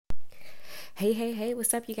Hey,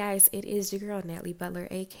 what's up, you guys? It is your girl, Natalie Butler,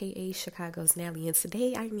 aka Chicago's Natalie, and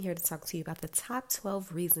today I'm here to talk to you about the top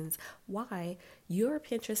 12 reasons why your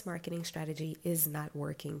Pinterest marketing strategy is not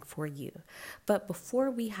working for you. But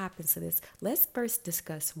before we hop into this, let's first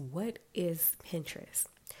discuss what is Pinterest.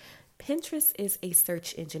 Pinterest is a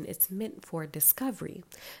search engine. It's meant for discovery.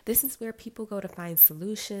 This is where people go to find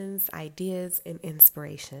solutions, ideas, and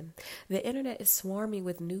inspiration. The internet is swarming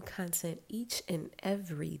with new content each and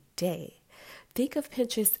every day. Think of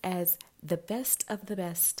Pinterest as the best of the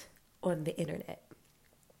best on the internet.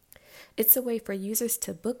 It's a way for users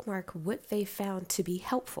to bookmark what they found to be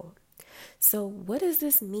helpful. So, what does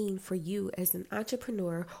this mean for you as an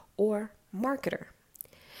entrepreneur or marketer?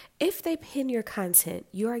 If they pin your content,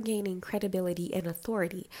 you are gaining credibility and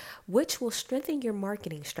authority, which will strengthen your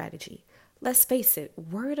marketing strategy. Let's face it,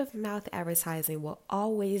 word of mouth advertising will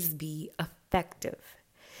always be effective.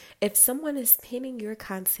 If someone is pinning your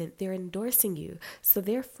content, they're endorsing you so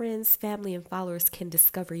their friends, family, and followers can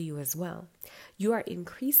discover you as well. You are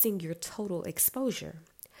increasing your total exposure.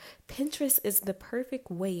 Pinterest is the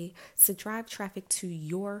perfect way to drive traffic to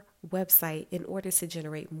your website in order to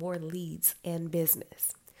generate more leads and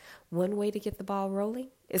business. One way to get the ball rolling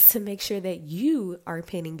is to make sure that you are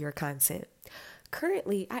pinning your content.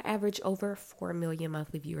 Currently, I average over 4 million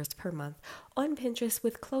monthly viewers per month on Pinterest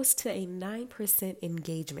with close to a 9%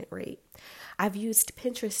 engagement rate. I've used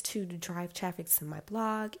Pinterest to drive traffic to my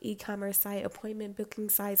blog, e-commerce site, appointment booking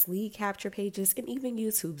sites, lead capture pages, and even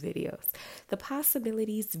YouTube videos. The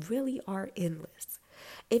possibilities really are endless.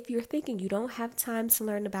 If you're thinking you don't have time to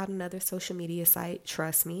learn about another social media site,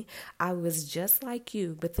 trust me, I was just like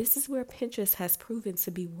you, but this is where Pinterest has proven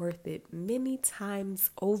to be worth it many times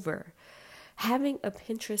over. Having a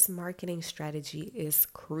Pinterest marketing strategy is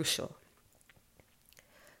crucial.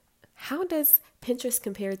 How does Pinterest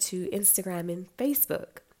compare to Instagram and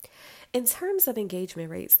Facebook? In terms of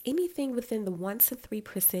engagement rates, anything within the 1 to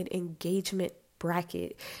 3% engagement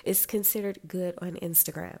bracket is considered good on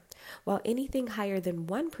Instagram, while anything higher than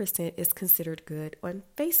 1% is considered good on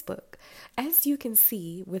Facebook. As you can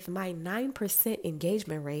see, with my 9%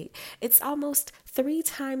 engagement rate, it's almost 3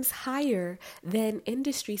 times higher than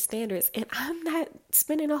industry standards, and I'm not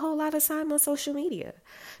spending a whole lot of time on social media.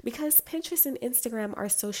 Because Pinterest and Instagram are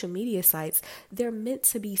social media sites, they're meant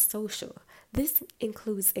to be social. This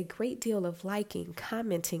includes a great deal of liking,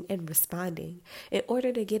 commenting, and responding. In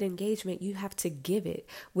order to get engagement, you have to give it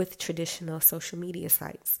with traditional social media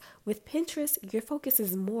sites. With Pinterest, your focus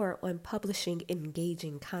is more on publishing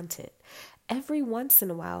engaging content. Every once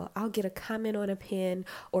in a while, I'll get a comment on a pin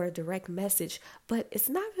or a direct message, but it's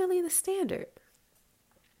not really the standard.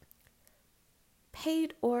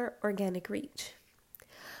 Paid or organic reach.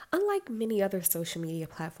 Unlike many other social media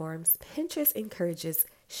platforms, Pinterest encourages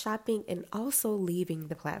shopping and also leaving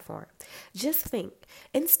the platform. Just think,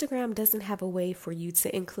 Instagram doesn't have a way for you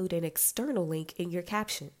to include an external link in your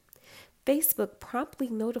caption. Facebook promptly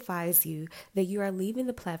notifies you that you are leaving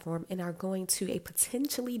the platform and are going to a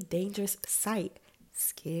potentially dangerous site.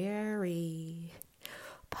 Scary.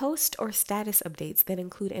 Post or status updates that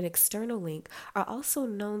include an external link are also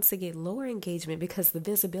known to get lower engagement because the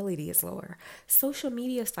visibility is lower. Social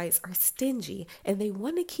media sites are stingy and they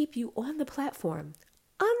want to keep you on the platform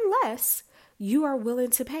unless you are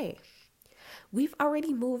willing to pay. We've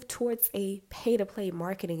already moved towards a pay-to-play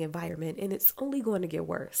marketing environment, and it's only going to get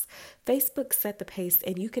worse. Facebook set the pace,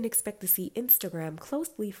 and you can expect to see Instagram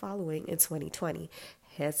closely following in 2020.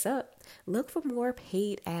 Heads up, look for more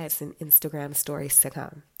paid ads and Instagram stories to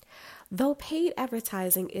come. Though paid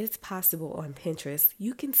advertising is possible on Pinterest,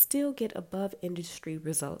 you can still get above industry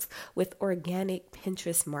results with organic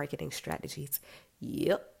Pinterest marketing strategies.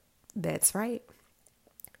 Yep, that's right.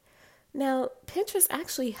 Now, Pinterest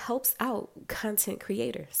actually helps out content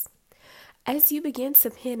creators. As you begin to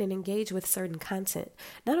pin and engage with certain content,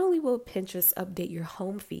 not only will Pinterest update your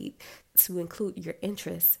home feed to include your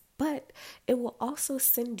interests, but it will also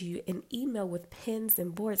send you an email with pins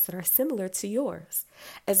and boards that are similar to yours.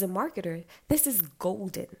 As a marketer, this is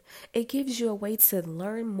golden. It gives you a way to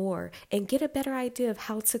learn more and get a better idea of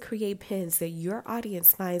how to create pins that your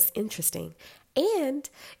audience finds interesting. And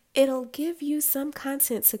it'll give you some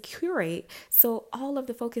content to curate so all of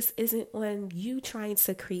the focus isn't on you trying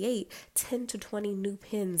to create 10 to 20 new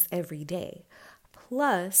pins every day.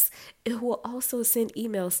 Plus, it will also send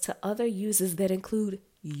emails to other users that include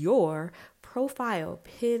your profile,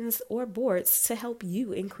 pins, or boards to help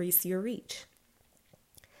you increase your reach.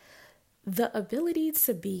 The ability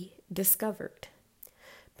to be discovered.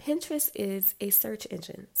 Pinterest is a search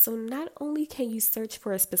engine, so not only can you search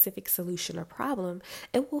for a specific solution or problem,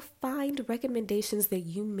 it will find recommendations that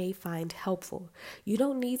you may find helpful. You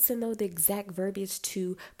don't need to know the exact verbiage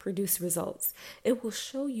to produce results. It will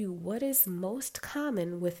show you what is most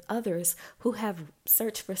common with others who have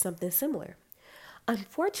searched for something similar.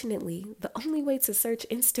 Unfortunately, the only way to search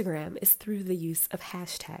Instagram is through the use of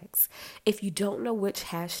hashtags. If you don't know which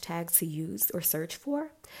hashtag to use or search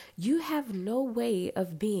for, you have no way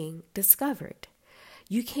of being discovered.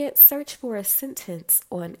 You can't search for a sentence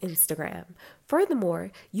on Instagram.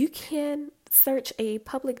 Furthermore, you can search a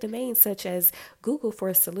public domain such as Google for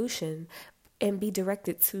a solution and be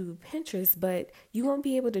directed to Pinterest, but you won't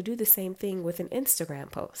be able to do the same thing with an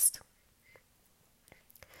Instagram post.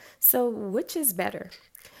 So, which is better,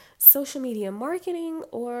 social media marketing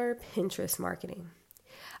or Pinterest marketing?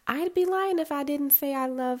 I'd be lying if I didn't say I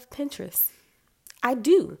love Pinterest. I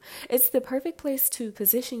do. It's the perfect place to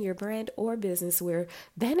position your brand or business where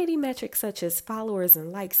vanity metrics such as followers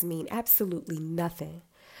and likes mean absolutely nothing.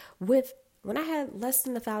 When I had less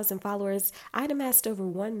than 1,000 followers, I'd amassed over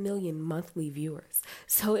 1 million monthly viewers.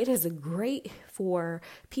 So it is great for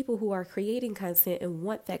people who are creating content and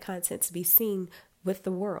want that content to be seen with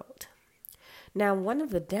the world. Now, one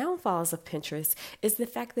of the downfalls of Pinterest is the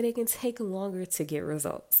fact that it can take longer to get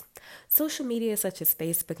results. Social media such as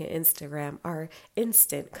Facebook and Instagram are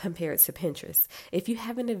instant compared to Pinterest. If you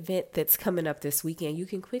have an event that's coming up this weekend, you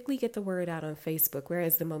can quickly get the word out on Facebook,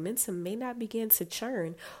 whereas the momentum may not begin to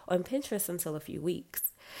churn on Pinterest until a few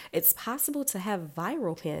weeks. It's possible to have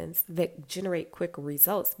viral pins that generate quicker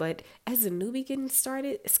results, but as a newbie getting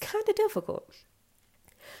started, it's kind of difficult.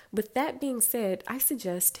 With that being said, I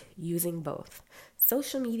suggest using both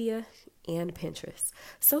social media and Pinterest.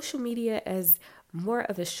 Social media as more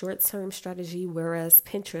of a short-term strategy, whereas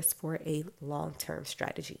Pinterest for a long-term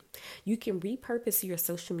strategy. You can repurpose your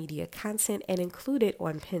social media content and include it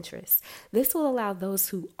on Pinterest. This will allow those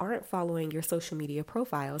who aren't following your social media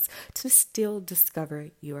profiles to still discover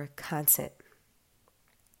your content.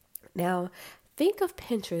 Now, think of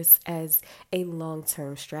Pinterest as a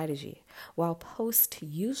long-term strategy. While posts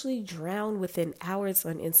usually drown within hours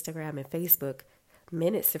on Instagram and Facebook,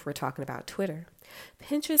 minutes if we're talking about Twitter,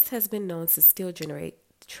 Pinterest has been known to still generate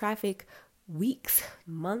traffic weeks,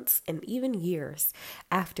 months, and even years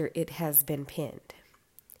after it has been pinned.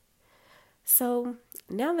 So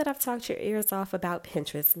now that I've talked your ears off about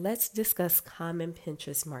Pinterest, let's discuss common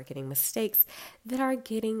Pinterest marketing mistakes that are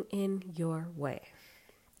getting in your way.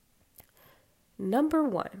 Number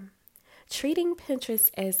 1, treating Pinterest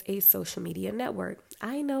as a social media network.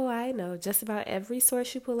 I know, just about every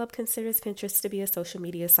source you pull up considers Pinterest to be a social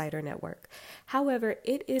media site or network. However,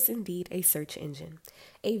 it is indeed a search engine,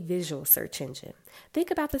 a visual search engine. Think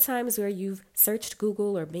about the times where you've searched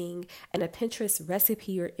Google or Bing and a Pinterest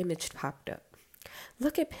recipe or image popped up.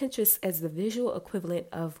 Look at Pinterest as the visual equivalent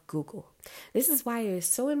of Google. This is why it is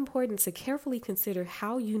so important to carefully consider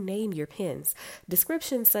how you name your pins.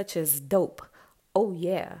 Descriptions such as dope, oh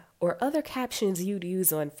yeah, or other captions you'd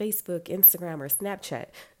use on Facebook, Instagram, or Snapchat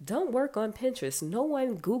don't work on Pinterest. No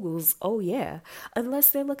one Googles oh yeah unless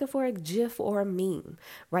they're looking for a GIF or a meme,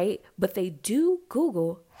 right? But they do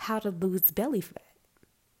Google how to lose belly fat.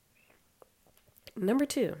 Number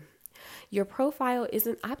 2, your profile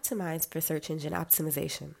isn't optimized for search engine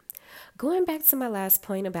optimization. Going back to my last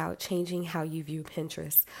point about changing how you view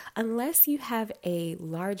Pinterest, unless you have a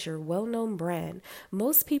larger, well-known brand,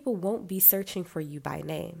 most people won't be searching for you by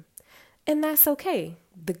name. And that's okay.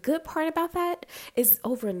 The good part about that is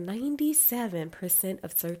over 97%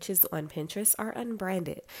 of searches on Pinterest are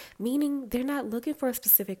unbranded, meaning they're not looking for a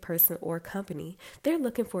specific person or company. They're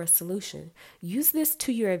looking for a solution. Use this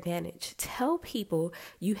to your advantage. Tell people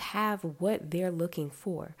you have what they're looking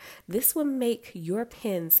for. This will make your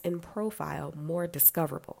pins and profile more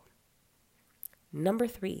discoverable. Number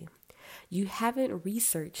 3, you haven't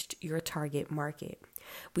researched your target market.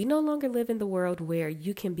 We no longer live in the world where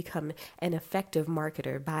you can become an effective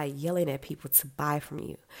marketer by yelling at people to buy from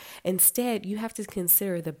you. Instead, you have to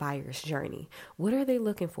consider the buyer's journey. What are they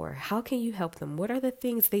looking for? How can you help them? What are the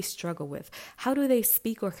things they struggle with? How do they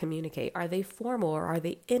speak or communicate? Are they formal or are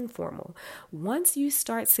they informal? Once you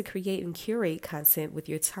start to create and curate content with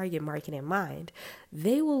your target market in mind,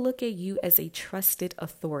 they will look at you as a trusted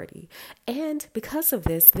authority. And because of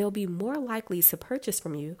this, they'll be more likely to purchase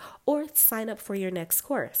from you or sign up for your next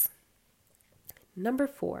course. Number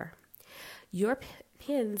 4, your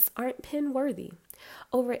pins aren't pin worthy.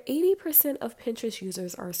 Over 80% of Pinterest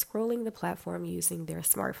users are scrolling the platform using their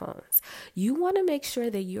smartphones. You want to make sure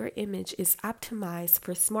that your image is optimized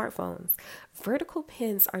for smartphones. Vertical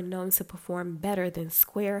pins are known to perform better than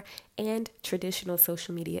square and traditional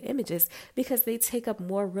social media images because they take up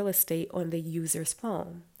more real estate on the user's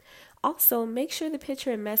phone. Also, make sure the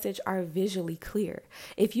picture and message are visually clear.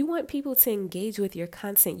 If you want people to engage with your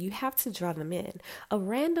content, you have to draw them in. A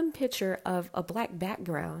random picture of a black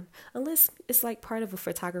background, unless it's like part of a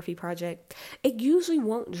photography project, it usually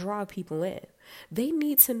won't draw people in. They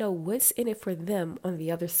need to know what's in it for them on the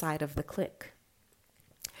other side of the click.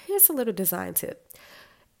 Here's a little design tip.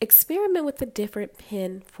 Experiment with the different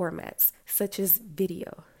pin formats, such as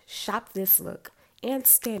video, shop this look, and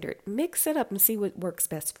standard. Mix it up and see what works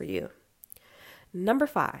best for you. Number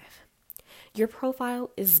 5, your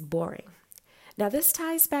profile is boring. Now this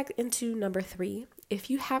ties back into number 3. If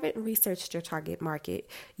you haven't researched your target market,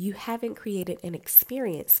 you haven't created an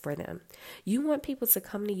experience for them. You want people to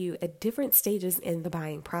come to you at different stages in the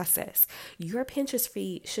buying process. Your Pinterest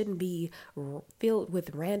feed shouldn't be filled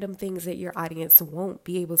with random things that your audience won't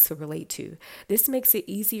be able to relate to. This makes it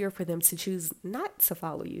easier for them to choose not to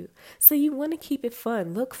follow you. So you want to keep it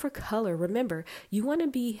fun. Look for color. Remember, you want to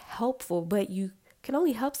be helpful, but you can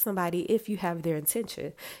only help somebody if you have their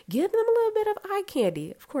intention. Give them a little bit of eye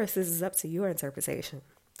candy. Of course, this is up to your interpretation.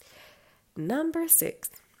 Number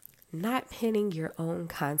 6, not pinning your own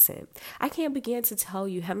content. I can't begin to tell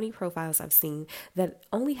you how many profiles I've seen that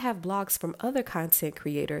only have blogs from other content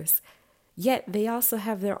creators, yet they also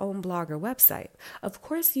have their own blog or website. Of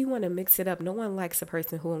course, you want to mix it up. No one likes a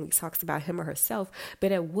person who only talks about him or herself,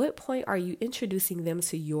 but at what point are you introducing them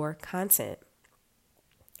to your content?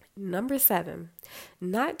 Number 7,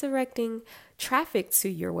 not directing traffic to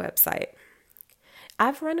your website.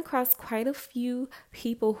 I've run across quite a few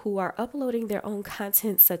people who are uploading their own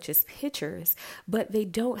content, such as pictures, but they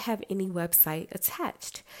don't have any website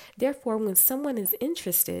attached. Therefore, when someone is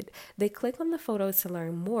interested, they click on the photo to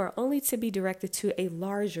learn more, only to be directed to a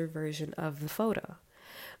larger version of the photo.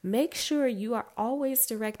 Make sure you are always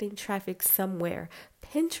directing traffic somewhere.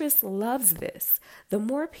 Pinterest loves this. The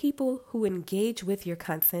more people who engage with your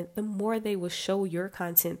content, the more they will show your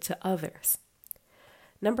content to others.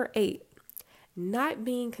 Number 8, not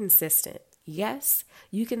being consistent. Yes,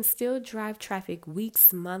 you can still drive traffic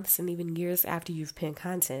weeks, months, and even years after you've pinned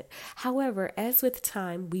content. However, as with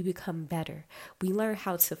time, we become better. We learn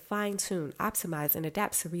how to fine-tune, optimize, and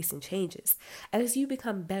adapt to recent changes. As you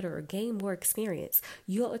become better or gain more experience,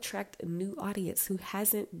 you'll attract a new audience who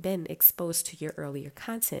hasn't been exposed to your earlier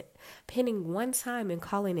content. Pinning one time and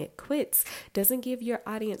calling it quits doesn't give your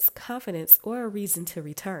audience confidence or a reason to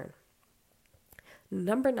return.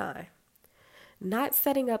 Number 9. Not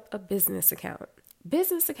setting up a business account.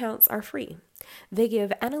 Business accounts are free. They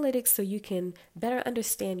give analytics so you can better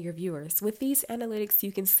understand your viewers. With these analytics,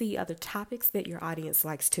 you can see other topics that your audience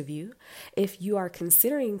likes to view. If you are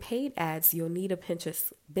considering paid ads, you'll need a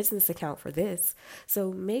Pinterest business account for this.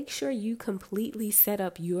 So make sure you completely set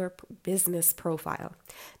up your business profile.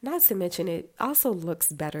 Not to mention, it also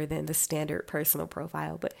looks better than the standard personal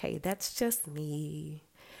profile, but hey, that's just me.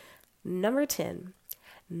 Number 10.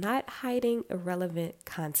 Not hiding irrelevant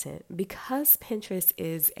content. Because Pinterest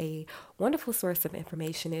is a wonderful source of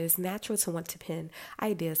information, it is natural to want to pin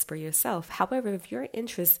ideas for yourself. However, if your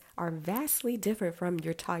interests are vastly different from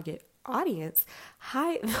your target audience,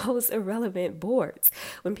 hide those irrelevant boards.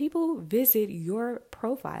 When people visit your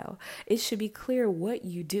profile, it should be clear what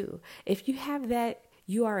you do. If you have that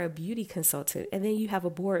you are a beauty consultant and then you have a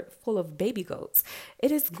board full of baby goats,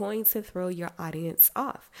 it is going to throw your audience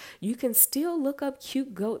off. You can still look up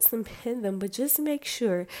cute goats and pin them, but just make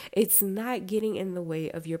sure it's not getting in the way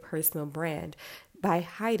of your personal brand by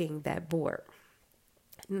hiding that board.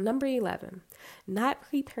 Number 11, not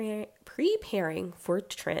preparing for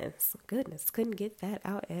trends. Goodness, couldn't get that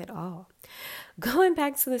out at all. Going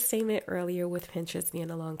back to the statement earlier with Pinterest being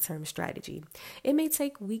a long-term strategy, it may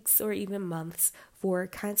take weeks or even months for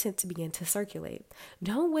content to begin to circulate.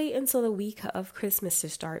 Don't wait until the week of Christmas to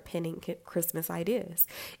start pinning Christmas ideas.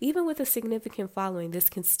 Even with a significant following, this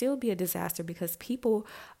can still be a disaster because people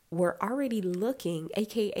were already looking,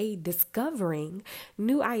 aka discovering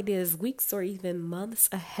new ideas weeks or even months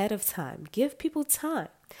ahead of time. Give people time.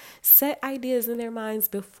 Set ideas in their minds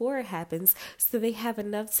before it happens so they have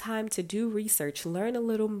enough time to do research, learn a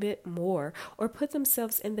little bit more, or put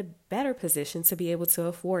themselves in the better position to be able to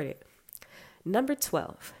afford it. Number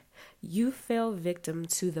 12, you fell victim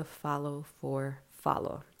to the follow for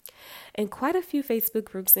follow. In quite a few Facebook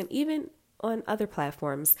groups and even on other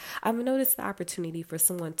platforms, I've noticed the opportunity for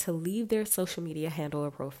someone to leave their social media handle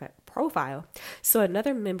or profile so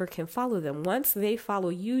another member can follow them. Once they follow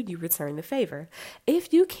you, you return the favor.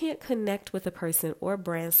 If you can't connect with a person or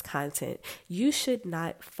brand's content, you should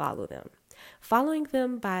not follow them. Following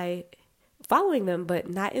them but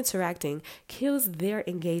not interacting kills their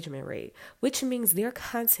engagement rate, which means their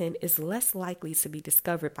content is less likely to be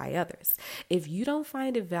discovered by others. If you don't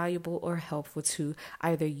find it valuable or helpful to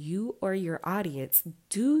either you or your audience,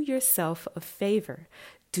 do yourself a favor.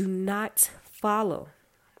 Do not follow.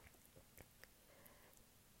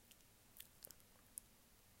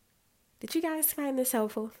 Did you guys find this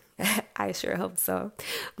helpful? I sure hope so.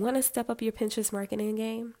 Want to step up your Pinterest marketing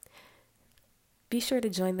game? Be sure to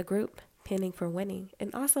join the group, Pinning for Winning,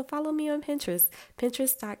 and also follow me on Pinterest,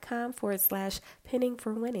 pinterest.com/pinning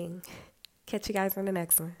for winning. Catch you guys on the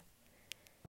next one.